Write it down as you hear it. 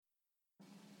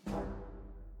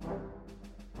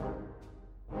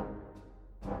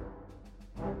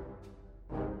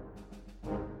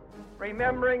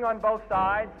remembering on both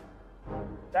sides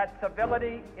that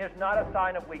civility is not a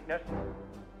sign of weakness,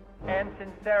 and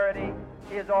sincerity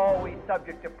is always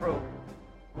subject to proof.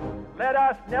 Let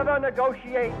us never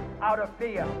negotiate out of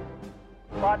fear,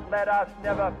 but let us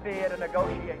never fear to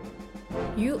negotiate.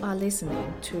 You are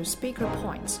listening to Speaker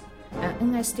Points, an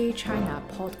NSDA China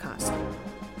podcast.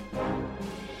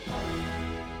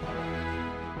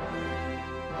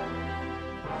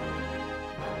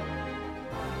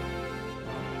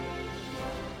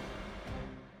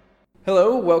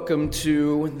 Hello, welcome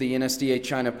to the NSDA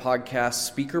China podcast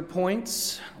Speaker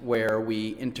Points, where we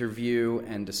interview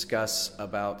and discuss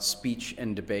about speech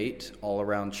and debate all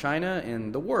around China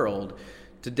and the world.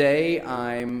 Today,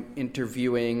 I'm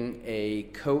interviewing a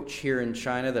coach here in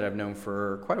China that I've known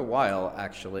for quite a while,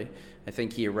 actually. I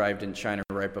think he arrived in China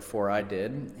right before I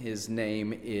did. His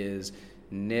name is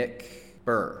Nick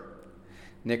Burr.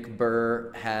 Nick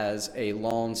Burr has a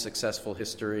long, successful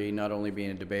history, not only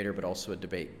being a debater, but also a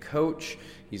debate coach.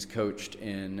 He's coached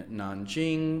in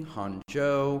Nanjing,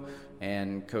 Hangzhou,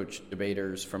 and coached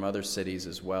debaters from other cities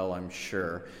as well, I'm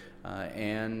sure.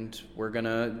 And we're going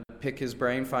to pick his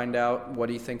brain, find out what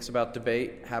he thinks about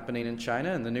debate happening in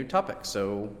China and the new topic.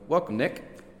 So, welcome, Nick.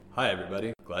 Hi,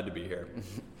 everybody. Glad to be here.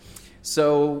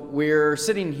 So, we're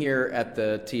sitting here at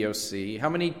the TOC. How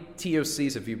many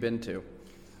TOCs have you been to?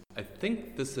 I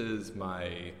think this is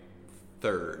my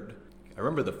third. I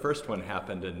remember the first one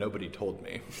happened and nobody told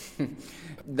me.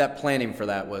 That planning for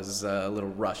that was a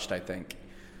little rushed, I think.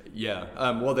 Yeah.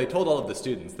 Well, they told all of the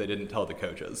students. They didn't tell the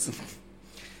coaches.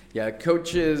 Yeah,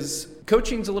 coaching's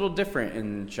a little different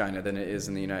in China than it is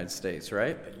in the United States,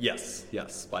 right? Yes,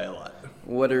 by a lot.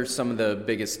 What are some of the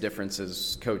biggest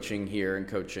differences coaching here and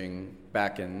coaching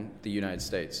back in the United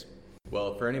States?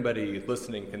 Well, for anybody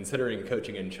listening, considering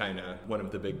coaching in China, one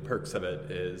of the big perks of it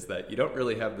is that you don't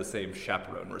really have the same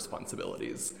chaperone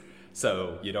responsibilities.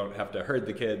 So you don't have to herd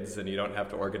the kids and you don't have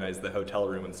to organize the hotel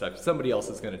room and stuff. Somebody else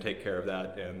is going to take care of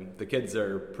that, and the kids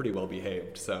are pretty well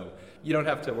behaved. So you don't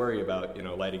have to worry about,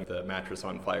 lighting the mattress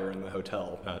on fire in the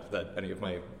hotel. Not that any of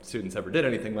my students ever did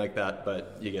anything like that,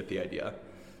 but you get the idea.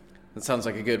 That sounds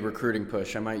like a good recruiting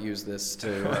push. I might use this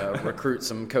to recruit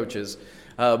some coaches.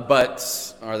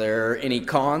 But are there any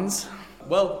cons?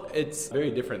 Well, it's a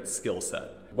very different skill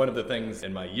set. One of the things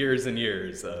in my years and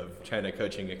years of China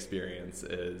coaching experience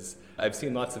is I've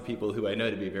seen lots of people who I know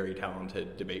to be very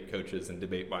talented debate coaches and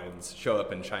debate minds show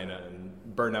up in China and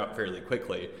burn out fairly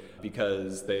quickly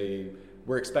because they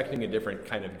were expecting a different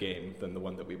kind of game than the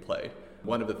one that we play.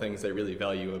 One of the things I really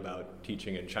value about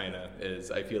teaching in China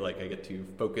is I feel like I get to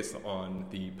focus on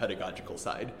the pedagogical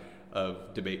side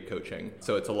of debate coaching.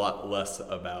 So it's a lot less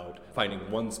about finding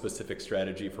one specific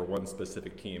strategy for one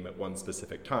specific team at one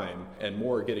specific time, and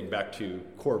more getting back to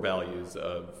core values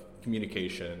of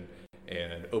communication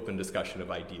and open discussion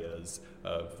of ideas,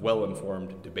 of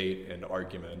well-informed debate and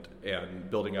argument,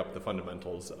 and building up the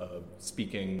fundamentals of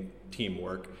speaking,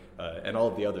 teamwork, and all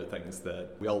of the other things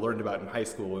that we all learned about in high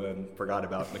school and forgot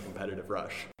about in the competitive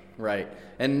rush. Right.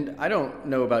 And I don't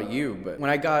know about you, but when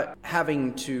I got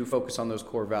having to focus on those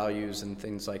core values and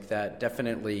things like that,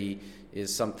 definitely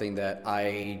is something that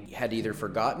I had either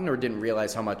forgotten or didn't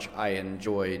realize how much I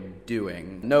enjoyed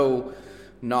doing. No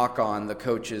knock on the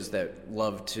coaches that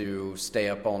love to stay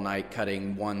up all night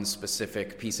cutting one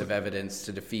specific piece of evidence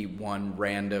to defeat one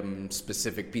random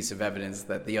specific piece of evidence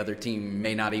that the other team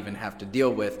may not even have to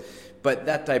deal with. But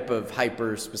that type of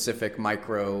hyper-specific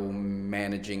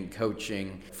micro-managing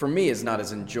coaching, for me, is not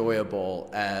as enjoyable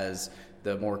as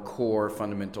the more core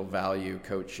fundamental value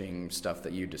coaching stuff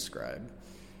that you describe.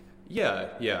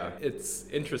 Yeah. It's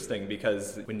interesting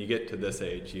because when you get to this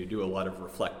age, you do a lot of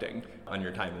reflecting on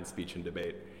your time in speech and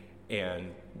debate.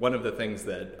 And one of the things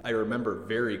that I remember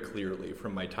very clearly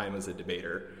from my time as a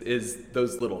debater is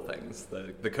those little things.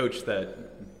 The coach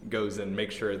that goes and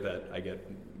makes sure that I get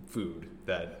food,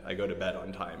 that I go to bed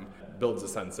on time, builds a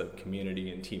sense of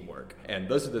community and teamwork. And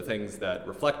those are the things that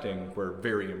reflecting were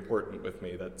very important with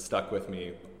me, that stuck with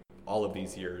me all of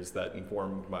these years, that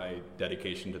informed my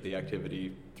dedication to the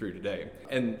activity through today.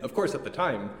 And of course, at the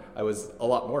time, I was a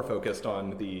lot more focused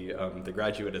on the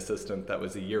graduate assistant that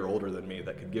was a year older than me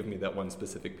that could give me that one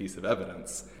specific piece of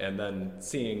evidence, and then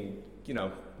seeing,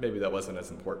 maybe that wasn't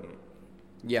as important.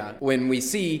 Yeah, when we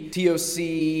see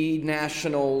TOC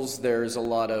nationals, there's a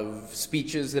lot of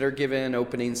speeches that are given,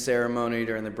 opening ceremony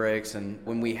during the breaks, and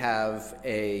when we have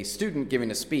a student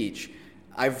giving a speech,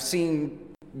 I've seen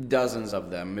dozens of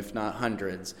them, if not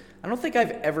hundreds. I don't think I've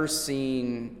ever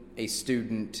seen a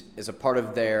student, as a part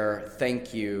of their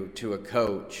thank you to a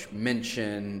coach,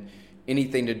 mention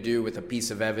anything to do with a piece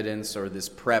of evidence or this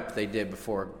prep they did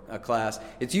before a class.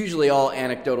 It's usually all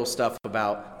anecdotal stuff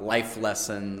about life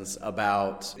lessons,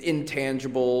 about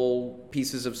intangible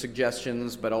pieces of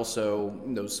suggestions, but also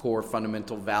those core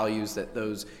fundamental values that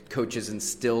those coaches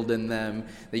instilled in them.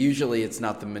 Usually it's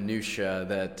not the minutia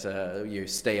that you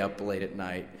stay up late at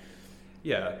night.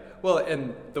 Yeah, well,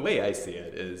 and the way I see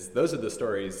it is those are the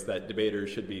stories that debaters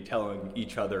should be telling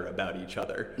each other about each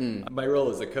other. My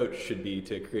role as a coach should be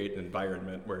to create an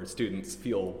environment where students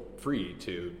feel free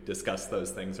to discuss those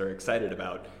things, are excited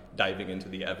about diving into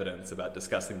the evidence, about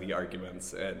discussing the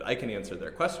arguments, and I can answer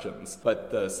their questions. But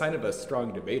the sign of a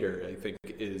strong debater, I think,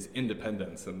 is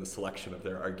independence in the selection of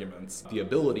their arguments. The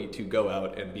ability to go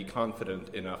out and be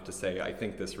confident enough to say, I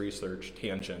think this research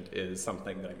tangent is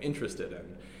something that I'm interested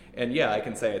in. And yeah, I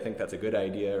can say, I think that's a good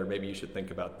idea, or maybe you should think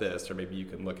about this, or maybe you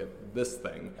can look at this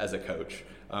thing as a coach.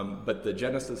 But the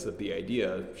genesis of the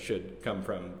idea should come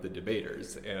from the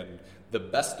debaters. And the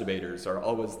best debaters are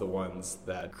always the ones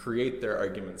that create their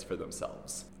arguments for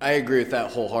themselves. I agree with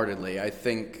that wholeheartedly. I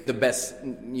think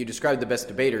you described the best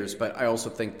debaters, but I also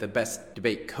think the best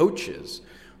debate coaches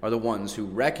are the ones who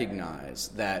recognize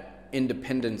that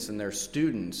independence in their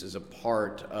students is a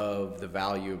part of the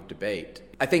value of debate.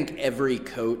 I think every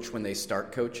coach, when they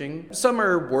start coaching, some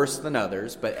are worse than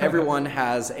others, but everyone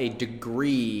has a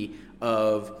degree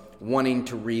of wanting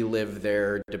to relive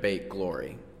their debate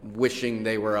glory, wishing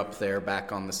they were up there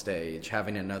back on the stage,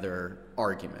 having another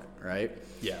argument, right?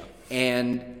 Yeah.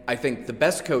 And I think the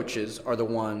best coaches are the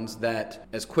ones that,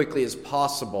 as quickly as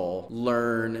possible,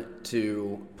 learn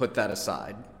to put that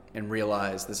aside and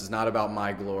realize this is not about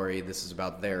my glory, this is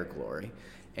about their glory.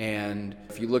 And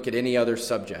if you look at any other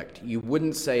subject, you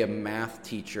wouldn't say a math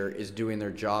teacher is doing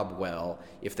their job well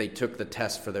if they took the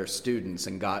test for their students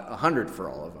and got 100 for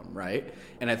all of them, right?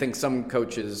 And I think some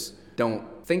coaches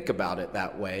don't think about it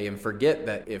that way and forget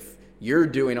that if you're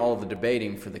doing all the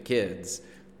debating for the kids,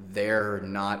 they're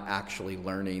not actually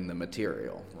learning the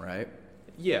material, right?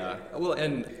 Yeah, well,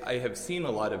 and I have seen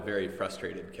a lot of very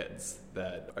frustrated kids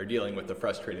that are dealing with a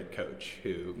frustrated coach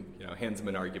who, hands them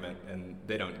an argument and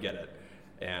they don't get it.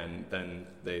 And then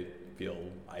they feel,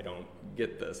 I don't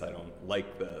get this, I don't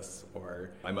like this,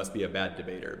 or I must be a bad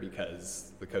debater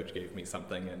because the coach gave me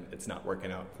something and it's not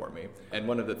working out for me. And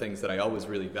one of the things that I always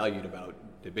really valued about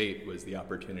debate was the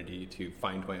opportunity to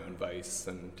find my own voice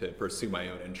and to pursue my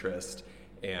own interest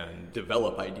and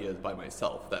develop ideas by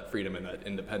myself. That freedom and that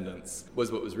independence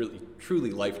was what was really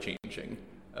truly life-changing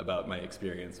about my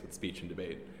experience with speech and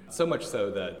debate. So much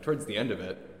so that towards the end of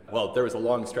it, there was a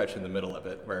long stretch in the middle of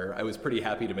it where I was pretty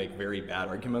happy to make very bad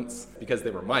arguments because they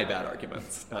were my bad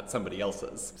arguments, not somebody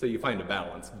else's. So you find a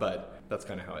balance, but that's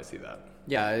kind of how I see that.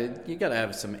 Yeah, you got to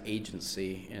have some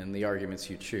agency in the arguments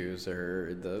you choose,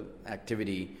 or the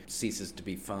activity ceases to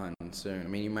be fun. So,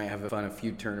 you might have fun a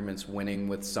few tournaments winning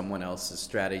with someone else's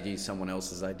strategy, someone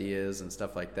else's ideas, and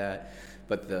stuff like that.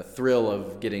 But the thrill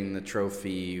of getting the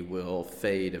trophy will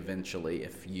fade eventually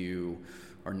if you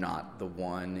are not the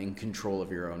one in control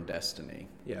of your own destiny.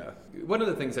 Yeah. One of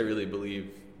the things I really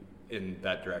believe in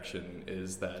that direction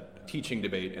is that teaching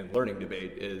debate and learning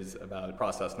debate is about a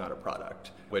process, not a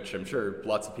product, which I'm sure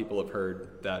lots of people have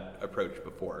heard that approach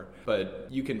before. But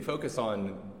you can focus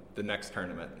on the next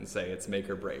tournament and say it's make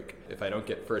or break. If I don't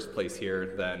get first place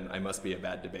here, then I must be a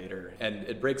bad debater. And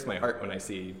it breaks my heart when I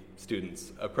see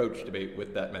students approach debate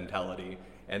with that mentality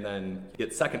and then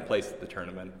get second place at the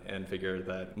tournament and figure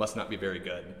that must not be very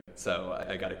good, so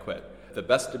I gotta quit. The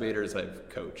best debaters I've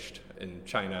coached in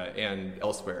China and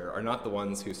elsewhere are not the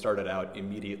ones who started out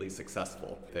immediately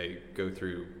successful. They go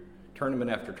through tournament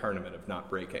after tournament of not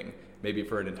breaking, maybe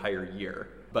for an entire year.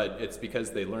 But it's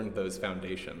because they learned those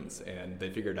foundations and they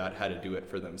figured out how to do it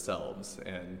for themselves,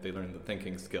 and they learned the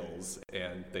thinking skills,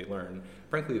 and they learn,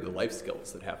 frankly, the life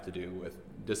skills that have to do with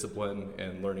discipline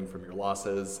and learning from your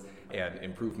losses and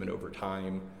improvement over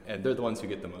time. And they're the ones who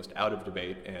get the most out of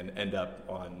debate and end up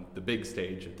on the big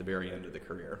stage at the very end of the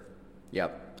career.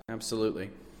 Yep, absolutely.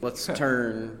 Let's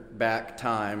turn back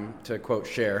time to quote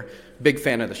Cher. Big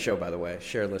fan of the show, by the way.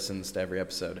 Cher listens to every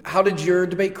episode. How did your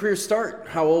debate career start?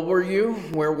 How old were you?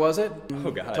 Where was it? Oh,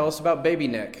 God. Tell us about Baby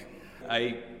Nick.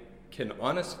 I can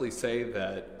honestly say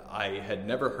that I had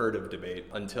never heard of debate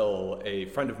until a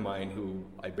friend of mine who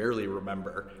I barely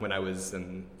remember, when I was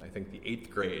in, I think, the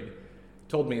 8th grade,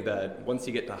 told me that once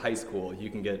you get to high school, you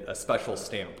can get a special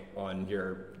stamp on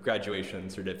your graduation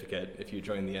certificate if you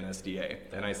join the NSDA.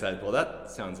 And I said, well,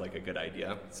 that sounds like a good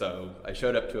idea. So I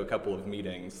showed up to a couple of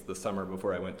meetings the summer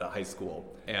before I went to high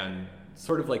school and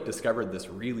sort of discovered this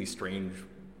really strange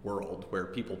world where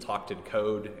people talked in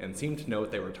code and seemed to know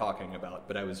what they were talking about,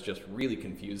 but I was just really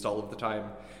confused all of the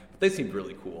time. But they seemed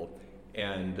really cool.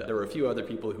 And there were a few other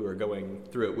people who were going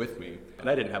through it with me, and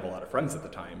I didn't have a lot of friends at the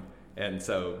time. And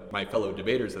so my fellow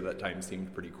debaters at that time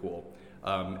seemed pretty cool.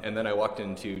 And then I walked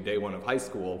into day one of high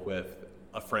school with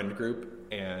a friend group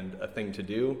and a thing to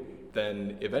do.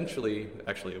 Then eventually,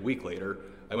 actually a week later,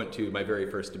 I went to my very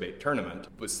first debate tournament.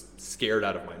 Was scared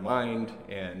out of my mind,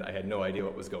 and I had no idea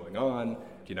what was going on.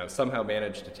 Somehow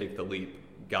managed to take the leap,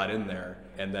 got in there,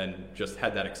 and then just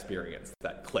had that experience,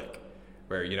 that click,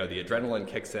 where the adrenaline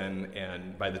kicks in,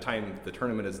 and by the time the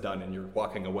tournament is done and you're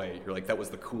walking away, you're like, that was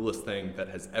the coolest thing that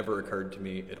has ever occurred to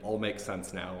me. It all makes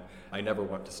sense now. I never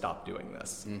want to stop doing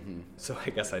this. So I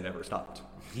guess I never stopped.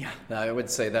 Yeah, I would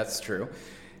say that's true.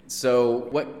 So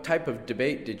what type of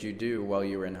debate did you do while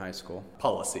you were in high school?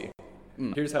 Policy.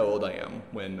 Here's how old I am.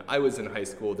 When I was in high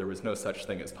school, there was no such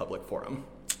thing as public forum.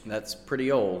 That's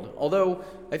pretty old. Although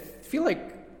I feel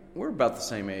like we're about the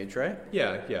same age, right?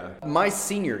 Yeah. My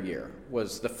senior year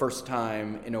was the first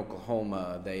time in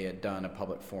Oklahoma they had done a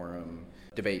public forum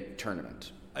debate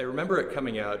tournament. I remember it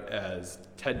coming out as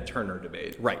Ted Turner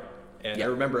Debate. Right. And yeah. I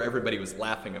remember everybody was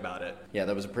laughing about it. Yeah,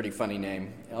 that was a pretty funny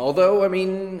name. Although,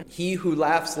 he who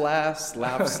laughs last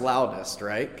laughs loudest,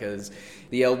 right? Because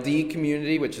the LD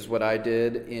community, which is what I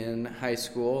did in high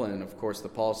school, and of course the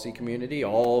policy community,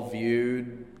 all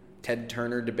viewed Ted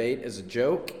Turner Debate as a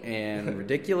joke and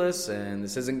ridiculous, and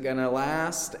this isn't going to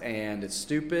last, and it's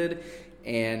stupid.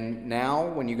 And now,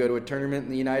 when you go to a tournament in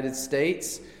the United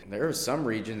States, there are some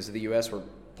regions of the U.S. where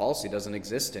policy doesn't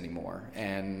exist anymore,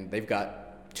 and they've got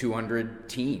 200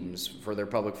 teams for their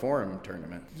public forum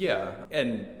tournament. Yeah,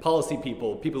 and policy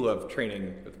people who have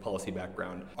training with a policy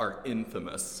background are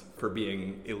infamous for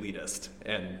being elitist,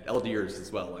 and LDers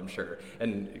as well, I'm sure.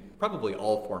 And probably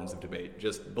all forms of debate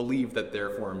just believe that their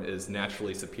form is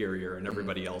naturally superior and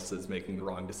everybody else is making the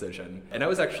wrong decision. And I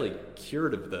was actually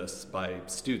cured of this by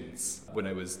students when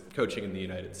I was coaching in the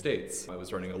United States. I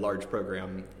was running a large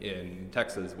program in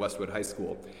Texas, Westwood High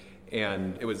School.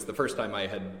 And it was the first time I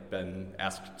had been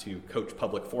asked to coach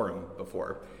public forum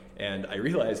before. And I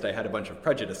realized I had a bunch of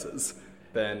prejudices.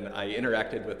 Then I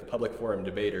interacted with the public forum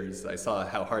debaters. I saw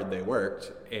how hard they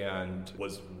worked and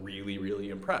was really,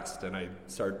 really impressed. And I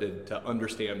started to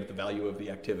understand the value of the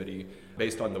activity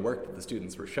based on the work that the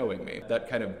students were showing me. That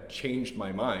kind of changed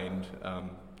my mind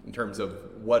in terms of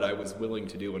what I was willing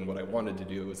to do and what I wanted to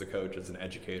do as a coach, as an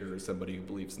educator, as somebody who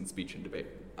believes in speech and debate.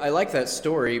 I like that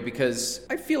story because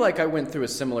I feel like I went through a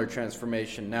similar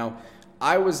transformation. Now,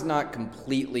 I was not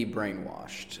completely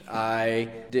brainwashed. I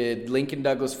did Lincoln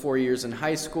Douglas 4 years in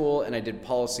high school, and I did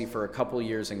policy for a couple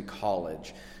years in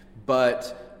college.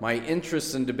 But my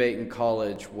interest in debate in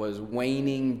college was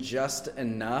waning just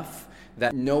enough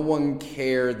that no one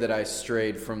cared that I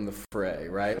strayed from the fray,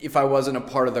 right? If I wasn't a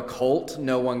part of the cult,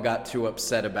 no one got too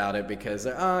upset about it because,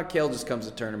 Cale just comes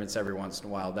to tournaments every once in a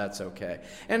while, that's okay.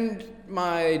 And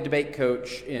my debate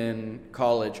coach in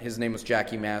college, his name was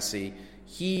Jackie Massey,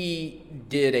 he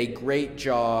did a great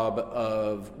job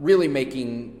of really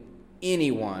making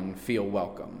anyone feel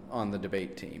welcome on the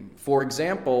debate team. For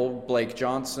example, Blake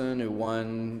Johnson, who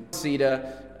won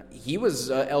CETA, he was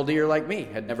an LDer like me,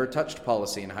 had never touched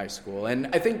policy in high school. And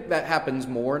I think that happens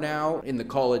more now in the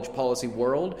college policy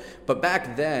world. But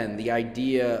back then, the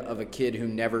idea of a kid who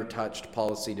never touched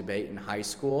policy debate in high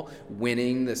school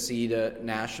winning the CETA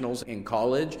Nationals in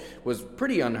college was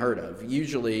pretty unheard of.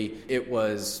 Usually it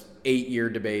was 8-year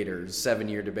debaters,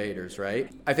 7-year debaters, right?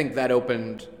 I think that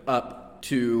opened up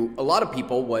to a lot of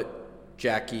people what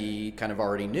Jackie kind of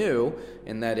already knew,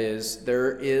 and that is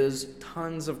there is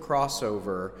tons of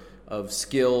crossover of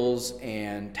skills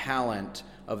and talent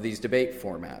of these debate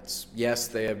formats. Yes,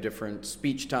 they have different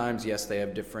speech times. Yes, they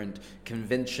have different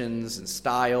conventions and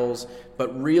styles,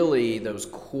 but really those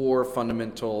core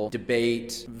fundamental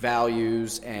debate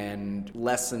values and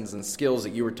lessons and skills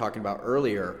that you were talking about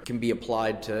earlier can be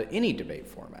applied to any debate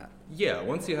format. Yeah,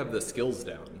 once you have the skills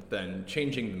down, then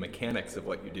changing the mechanics of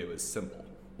what you do is simple.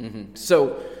 Mm-hmm.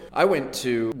 So I went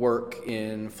to work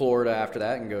in Florida after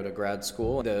that and go to grad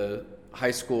school. The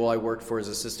high school I worked for as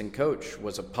assistant coach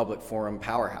was a public forum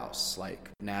powerhouse, like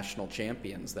national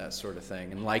champions, that sort of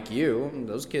thing. And like you,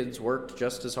 those kids worked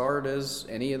just as hard as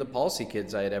any of the policy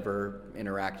kids I had ever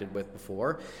interacted with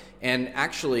before. And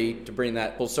actually, to bring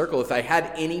that full circle, if I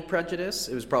had any prejudice,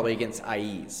 it was probably against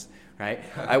IEs. Right?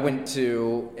 I went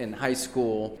to, in high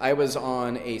school, I was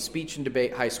on a speech and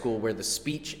debate high school where the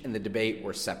speech and the debate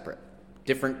were separate.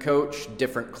 Different coach,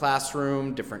 different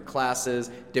classroom, different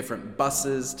classes, different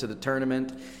buses to the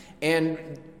tournament.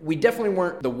 And we definitely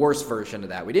weren't the worst version of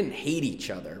that. We didn't hate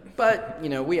each other, but,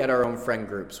 we had our own friend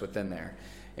groups within there,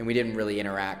 and we didn't really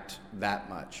interact that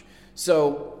much.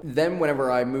 So then whenever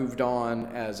I moved on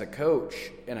as a coach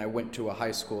and I went to a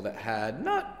high school that had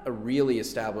not a really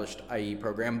established IE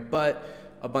program, but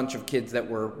a bunch of kids that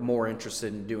were more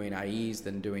interested in doing IEs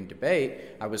than doing debate,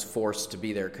 I was forced to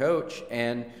be their coach,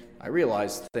 and I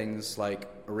realized things like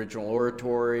original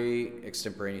oratory,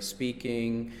 extemporaneous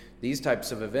speaking, these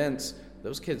types of events,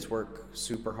 those kids work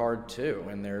super hard too,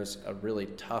 and there's a really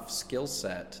tough skill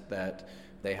set that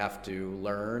they have to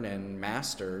learn and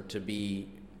master to be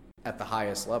at the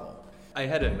highest level. I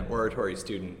had an oratory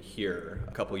student here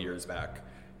a couple years back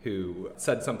who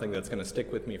said something that's going to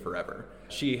stick with me forever.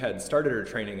 She had started her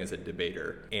training as a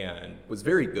debater and was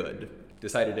very good,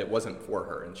 decided it wasn't for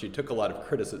her, and she took a lot of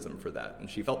criticism for that, and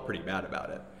she felt pretty bad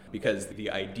about it because the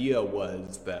idea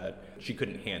was that she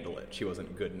couldn't handle it. She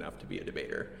wasn't good enough to be a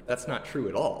debater. That's not true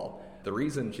at all. The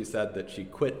reason she said that she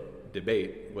quit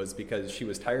debate was because she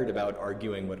was tired about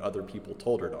arguing what other people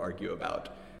told her to argue about.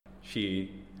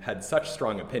 She had such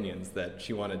strong opinions that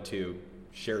she wanted to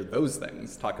share those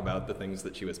things, talk about the things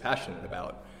that she was passionate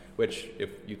about, which, if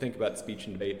you think about speech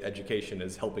and debate education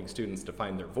as helping students to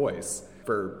find their voice,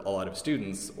 for a lot of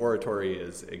students, oratory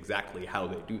is exactly how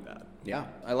they do that. Yeah,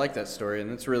 I like that story, and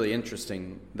it's really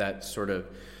interesting, that sort of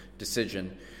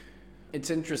decision. It's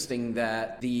interesting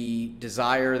that the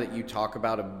desire that you talk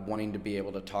about of wanting to be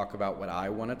able to talk about what I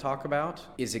want to talk about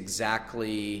is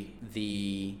exactly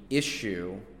the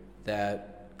issue that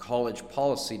college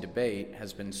policy debate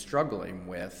has been struggling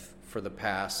with for the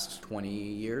past 20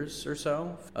 years or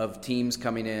so, of teams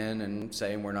coming in and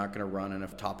saying we're not going to run a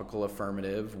topical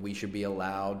affirmative, we should be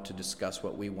allowed to discuss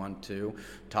what we want to.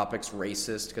 Topic's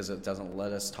racist because it doesn't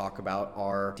let us talk about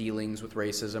our dealings with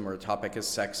racism, or a topic is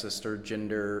sexist or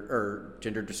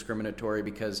gender discriminatory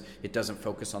because it doesn't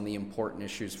focus on the important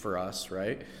issues for us,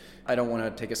 right? I don't want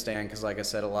to take a stand because, like I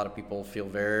said, a lot of people feel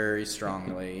very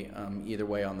strongly either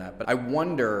way on that. But I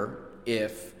wonder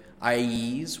if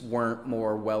IEs weren't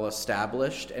more well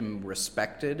established and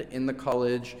respected in the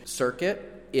college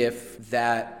circuit, if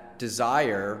that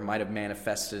desire might have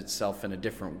manifested itself in a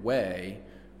different way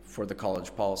for the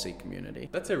college policy community.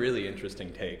 That's a really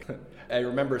interesting take. I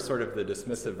remember sort of the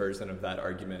dismissive version of that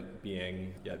argument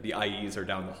being, the IEs are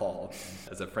down the hall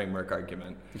as a framework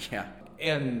argument. Yeah.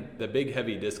 And the big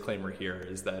heavy disclaimer here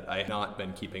is that I have not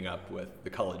been keeping up with the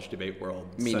college debate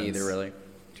world Me since neither, really.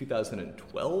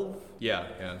 2012? Yeah,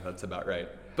 that's about right.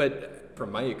 But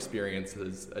from my experience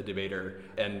as a debater,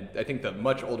 and I think the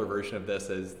much older version of this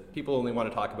is people only want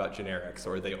to talk about generics,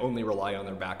 or they only rely on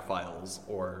their back files,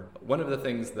 or one of the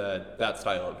things that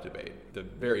style of debate, the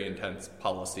very intense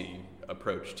policy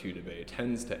approach to debate,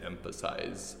 tends to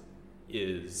emphasize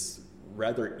is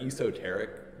rather esoteric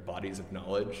bodies of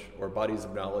knowledge, or bodies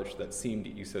of knowledge that seemed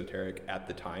esoteric at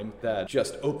the time, that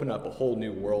just open up a whole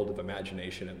new world of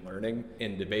imagination and learning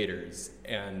in debaters,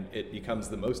 and it becomes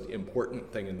the most important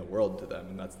thing in the world to them,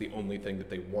 and that's the only thing that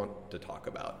they want to talk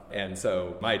about. And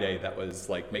so my day, that was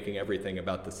like making everything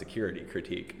about the security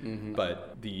critique,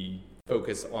 but the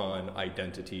focus on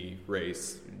identity,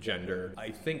 race, gender,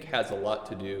 I think has a lot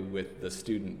to do with the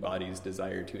student body's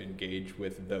desire to engage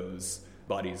with those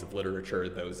bodies of literature,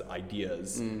 those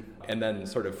ideas, and then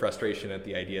sort of frustration at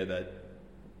the idea that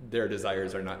their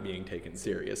desires are not being taken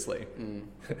seriously.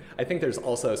 I think there's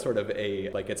also sort of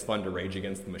it's fun to rage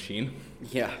against the machine.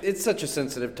 Yeah. It's such a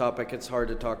sensitive topic, it's hard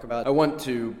to talk about. I want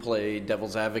to play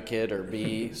devil's advocate or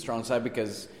be strong side,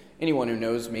 because anyone who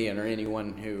knows me, or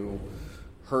anyone who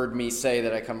heard me say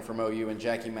that I come from OU and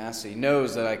Jackie Massey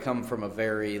knows that I come from a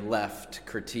very left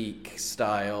critique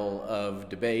style of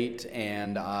debate,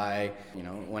 and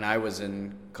when I was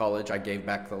in college, I gave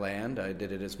back the land. I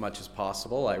did it as much as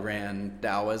possible. I ran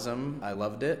Taoism. I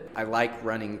loved it. I like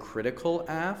running critical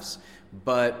AFs,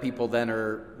 but people then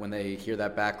when they hear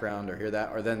that background or hear that,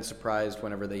 are then surprised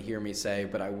whenever they hear me say,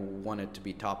 but I want it to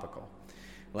be topical.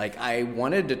 Like, I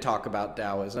wanted to talk about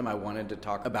Taoism, I wanted to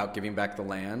talk about giving back the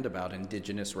land, about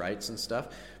indigenous rights and stuff,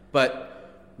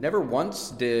 but never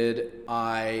once did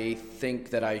I think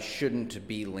that I shouldn't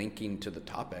be linking to the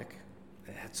topic.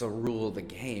 That's a rule of the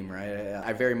game, right?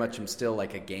 I very much am still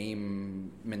like a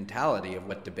game mentality of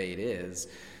what debate is,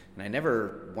 and I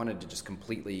never wanted to just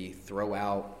completely throw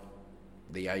out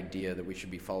the idea that we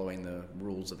should be following the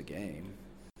rules of the game.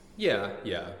 Yeah.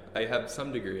 I have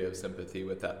some degree of sympathy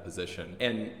with that position.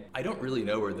 And I don't really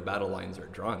know where the battle lines are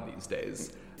drawn these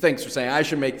days. Thanks for saying. I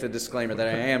should make the disclaimer that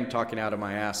I am talking out of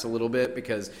my ass a little bit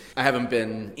because I haven't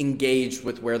been engaged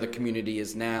with where the community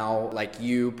is now. Like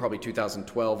you, probably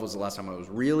 2012 was the last time I was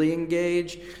really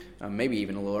engaged, maybe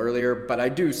even a little earlier. But I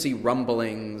do see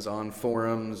rumblings on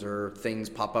forums or things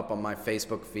pop up on my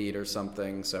Facebook feed or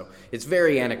something. So it's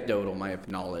very anecdotal, my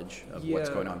knowledge of what's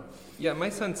going on. Yeah, my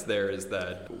sense there is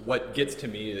that what gets to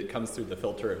me, it comes through the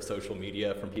filter of social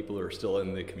media from people who are still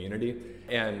in the community.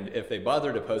 And if they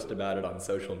bother to post about it on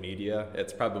social media,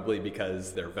 it's probably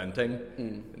because they're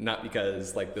venting, not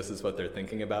because like this is what they're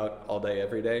thinking about all day,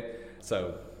 every day.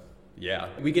 So yeah,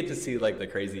 we get to see like the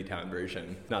crazy town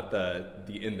version, not the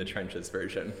in the trenches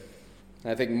version.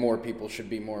 I think more people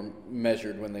should be more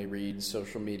measured when they read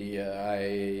social media.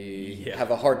 I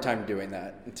have a hard time doing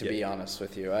that, to be honest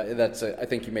with you. I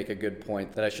think you make a good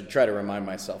point that I should try to remind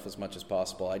myself as much as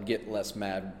possible. I'd get less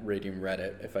mad reading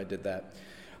Reddit if I did that.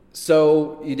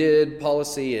 So you did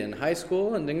policy in high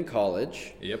school and in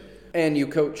college. Yep. And you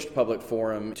coached public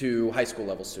forum to high school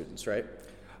level students, right?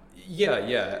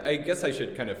 Yeah. I guess I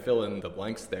should kind of fill in the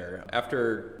blanks there.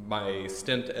 After my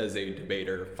stint as a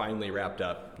debater finally wrapped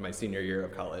up my senior year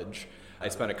of college, I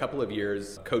spent a couple of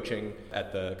years coaching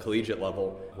at the collegiate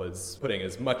level, was putting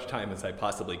as much time as I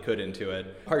possibly could into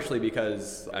it, partially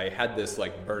because I had this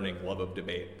like burning love of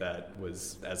debate that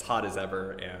was as hot as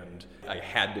ever, and I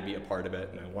had to be a part of it,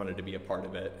 and I wanted to be a part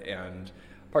of it, and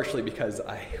partially because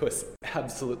I was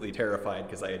absolutely terrified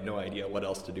because I had no idea what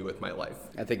else to do with my life.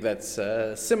 I think that's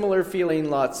a similar feeling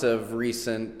lots of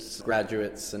recent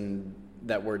graduates and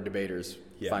that word debaters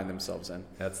find themselves in.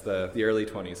 That's the early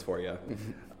 20s for you.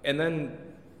 And then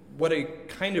what I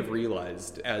kind of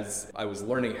realized as I was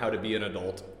learning how to be an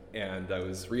adult and I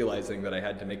was realizing that I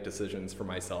had to make decisions for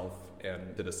myself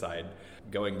and to decide,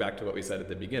 going back to what we said at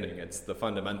the beginning, it's the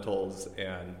fundamentals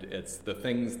and it's the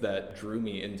things that drew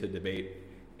me into debate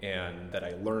and that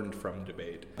I learned from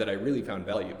debate that I really found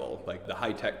valuable. Like the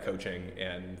high-tech coaching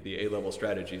and the A-level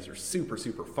strategies are super,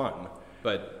 super fun,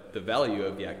 but the value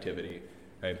of the activity,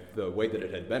 right, the way that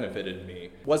it had benefited me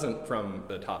wasn't from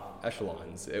the top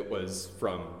echelons. It was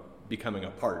from becoming a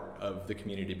part of the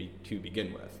community to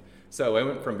begin with. So I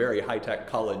went from very high-tech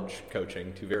college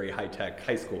coaching to very high-tech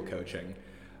high school coaching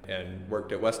and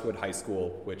worked at Westwood High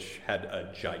School, which had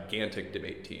a gigantic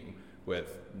debate team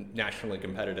with nationally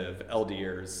competitive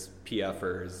LDers,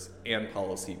 PFers, and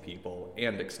policy people,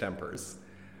 and extempers,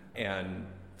 and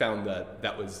found that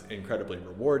that was incredibly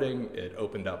rewarding. It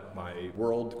opened up my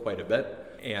world quite a bit,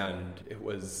 and it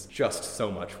was just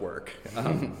so much work.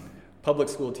 Public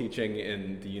school teaching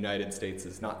in the United States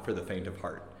is not for the faint of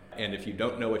heart. And if you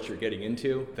don't know what you're getting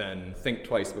into, then think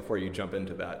twice before you jump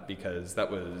into that, because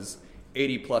that was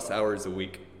 80 plus hours a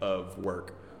week of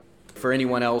work. For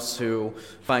anyone else who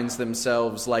finds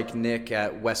themselves like Nick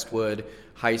at Westwood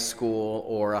High School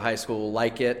or a high school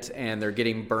like it and they're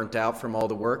getting burnt out from all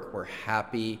the work, we're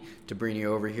happy to bring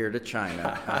you over here to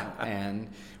China and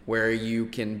where you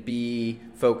can be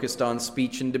focused on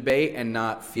speech and debate and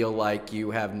not feel like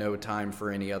you have no time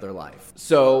for any other life.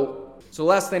 So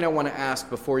last thing I want to ask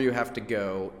before you have to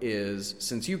go is,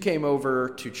 since you came over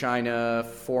to China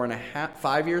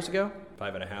 5 years ago?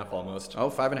 5.5 almost. Oh,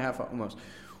 5.5 almost.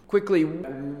 Quickly,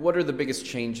 what are the biggest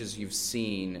changes you've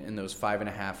seen in those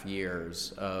 5.5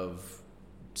 years of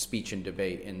speech and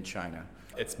debate in China?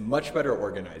 It's much better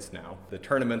organized now. The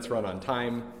tournaments run on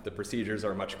time, the procedures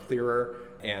are much clearer,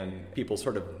 and people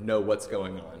sort of know what's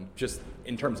going on. Just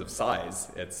in terms of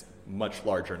size, it's much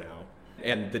larger now.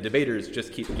 And the debaters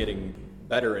just keep getting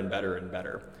better and better and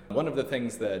better. One of the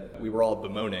things that we were all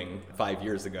bemoaning 5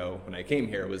 years ago when I came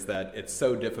here was that it's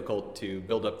so difficult to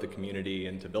build up the community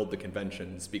and to build the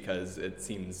conventions because it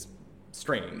seems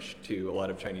strange to a lot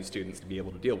of Chinese students to be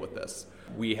able to deal with this.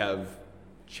 We have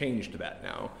changed that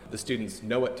now. The students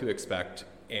know what to expect,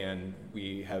 and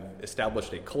we have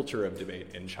established a culture of debate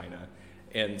in China,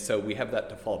 and so we have that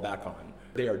to fall back on.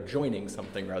 They are joining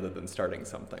something rather than starting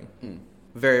something.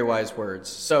 Very wise words.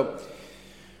 So,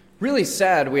 really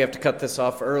sad we have to cut this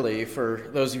off early. For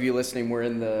those of you listening,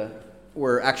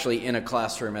 we're actually in a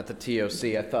classroom at the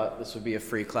TOC. I thought this would be a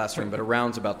free classroom, but a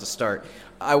round's about to start.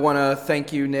 I want to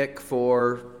thank you, Nick,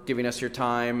 for giving us your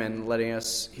time and letting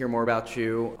us hear more about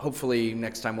you. Hopefully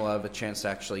next time we'll have a chance to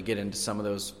actually get into some of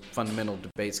those fundamental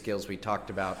debate skills we talked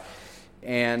about.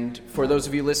 And for those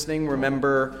of you listening,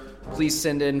 remember, please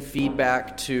send in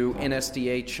feedback to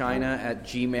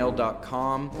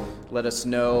nsdachina@gmail.com. Let us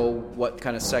know what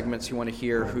kind of segments you want to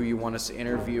hear, who you want us to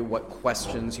interview, what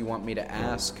questions you want me to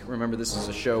ask. Remember, this is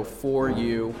a show for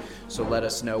you, so let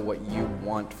us know what you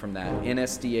want from that.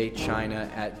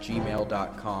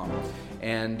 nsdachina@gmail.com.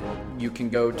 And you can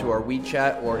go to our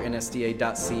WeChat or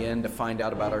nsda.cn to find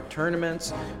out about our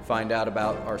tournaments, find out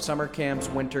about our summer camps,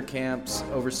 winter camps,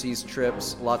 overseas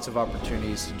trips, lots of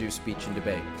opportunities to do speech and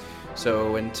debate.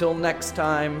 So until next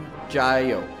time, Jai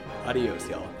Yo. Adios,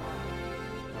 y'all.